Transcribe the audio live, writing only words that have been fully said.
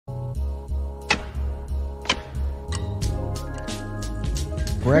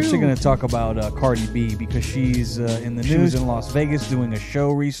We're actually going to talk about Cardi B because she's in the news in Las Vegas doing a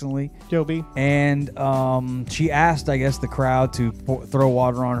show recently. Yo, B. And she asked, I guess, the crowd to throw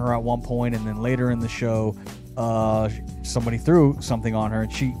water on her at one point, and then later in the show, somebody threw something on her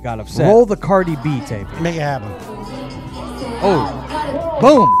and she got upset. Roll the Cardi B tape. Make it happen. Oh,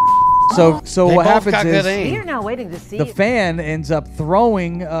 boom. So what happens is we're now waiting to see the fan ends up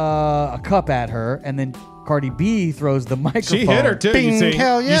throwing a cup at her, and then Cardi B throws the microphone. She hit her too. Bing, you see?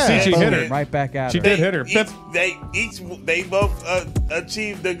 hell yeah. You see, she hit her right back at her. She did hit her. They both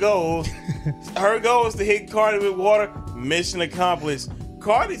achieved the goal. Her goal was to hit Cardi with water. Mission accomplished.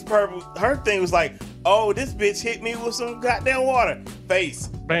 Cardi's purpose, her thing was like, oh, this bitch hit me with some goddamn water. Face.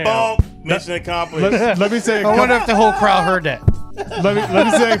 Bam. Boom. Mission accomplished. Let me say. I wonder if the whole crowd heard that. Let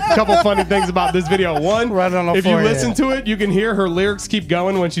me say a couple funny things about this video. One, right on the if you forehead. listen to it, you can hear her lyrics keep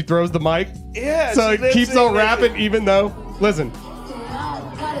going when she throws the mic. Yeah. So it keeps on rapping, even though, listen.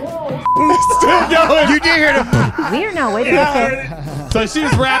 Still going. You did hear the. we're now waiting to see So she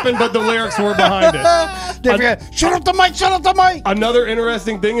was rapping, but the lyrics were behind it. Shut up the mic, shut up the mic. Another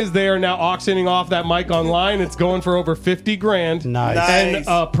interesting thing is they are now auctioning off that mic online. It's going for over 50 grand. Nice.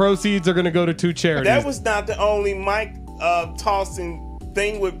 And proceeds are going to go to 2 charities. That was not the only mic tossing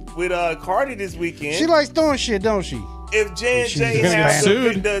thing with Cardi this weekend. She likes throwing shit, don't she? If J&J gonna get had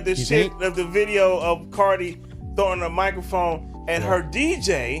sued. the shit of the video of Cardi throwing a microphone at her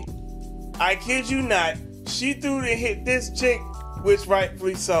DJ, I kid you not, she threw and hit this chick, which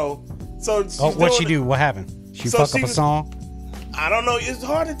rightfully so. So What'd she do? What happened? She fuck up a song? I don't know. It's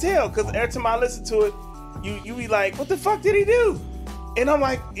hard to tell because every time I listen to it, you be like, what the fuck did he do? And I'm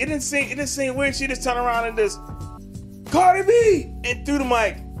like, it didn't seem weird. She just turned around and just Cardi B and threw the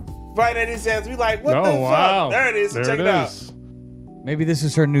mic right at his ass. We like, what the fuck? There it is. Check it out. Maybe this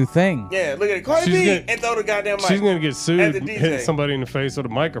is her new thing. Yeah, look at it. Cardi B and throw the goddamn mic. She's gonna get sued at the hitting DJ. somebody in the face with a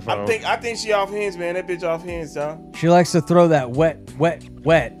microphone. I think she off hands, man. That bitch off hands, y'all. She likes to throw that wet.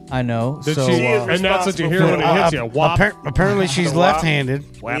 I know. Did So, she? is And that's what you hear when it hits you. Whop. Apparently she's left-handed.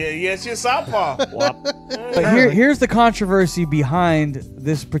 Yeah, she's southpaw. but here's the controversy behind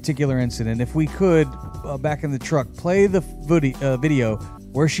this particular incident. If we could, back in the truck, play the video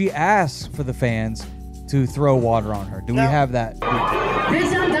where she asks for the fans to throw water on her. Do we have that?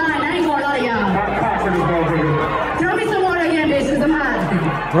 Bitch, I'm done. I ain't gonna lie to y'all. Throw me some water again, bitch, 'cause I'm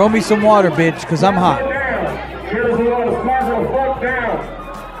hot. Throw me some water, bitch, because I'm hot.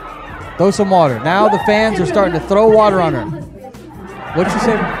 Throw some water. Now the fans are starting to throw water on her. What'd you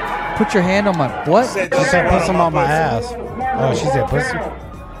say? Put your hand on my... What? She said put some on my ass. Oh, she said pussy.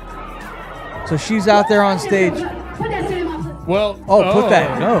 So she's out there on stage. Put that shit in my pussy. Well, Put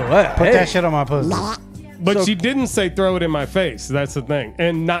that... No, Put that shit on my pussy. But she didn't say throw it in my face. That's the thing.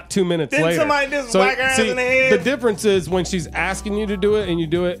 And not 2 minutes Didn't later. somebody just whack her ass in the head? The difference is when she's asking you to do it and you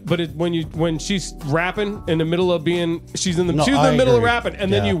do it, but when she's rapping in the middle of being, she's in the middle of rapping,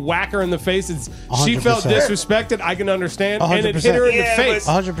 and then you whack her in the face. She felt 100%. disrespected. I can understand, and it 100%. hit her in the face.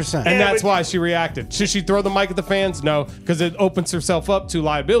 100%. And that's why she reacted. Should she throw the mic at the fans? No, because it opens herself up to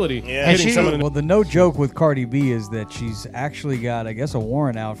liability. Yeah. Hitting someone in the Well, the no joke with Cardi B is that she's actually got, I guess, a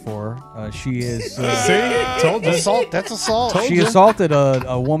warrant out for her. She is... See? Told you. Assault. That's assault. She assaulted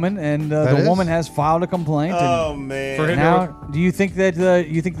a woman, and the woman has filed a complaint. Oh And man! now, do you think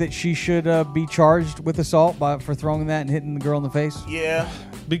that she should be charged with assault for throwing that and hitting the girl in the face? Yeah,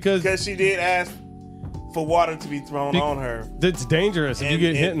 because she did ask for water to be thrown on her. It's dangerous. If you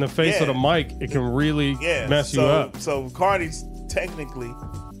get hit in the face with a mic, it can really mess you up. So Cardi technically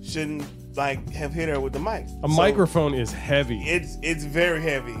shouldn't have hit her with the mic. A microphone is heavy. It's very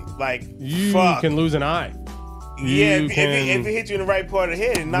heavy. Like you can lose an eye. If it hit you in the right part of the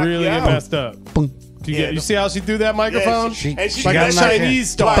head and knock really you out. get messed up. You see how she threw that microphone? She like got a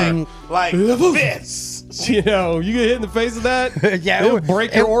Chinese star. Like this. You know, you get hit in the face of that, it'll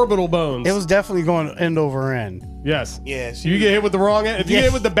break your orbital bones. It was definitely going end over end. Yes. Yeah. You get hit with the wrong end. If you get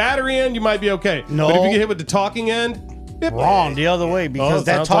hit with the battery end, you might be okay. No. But if you get hit with the talking end, wrong the other way because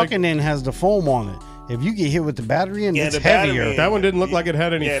that talking end has the foam on it. If you get hit with the battery end, it's heavier. That one didn't look like it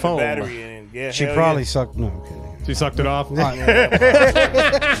had any foam. The battery end. Yeah, she probably sucked. No, okay. She sucked it off.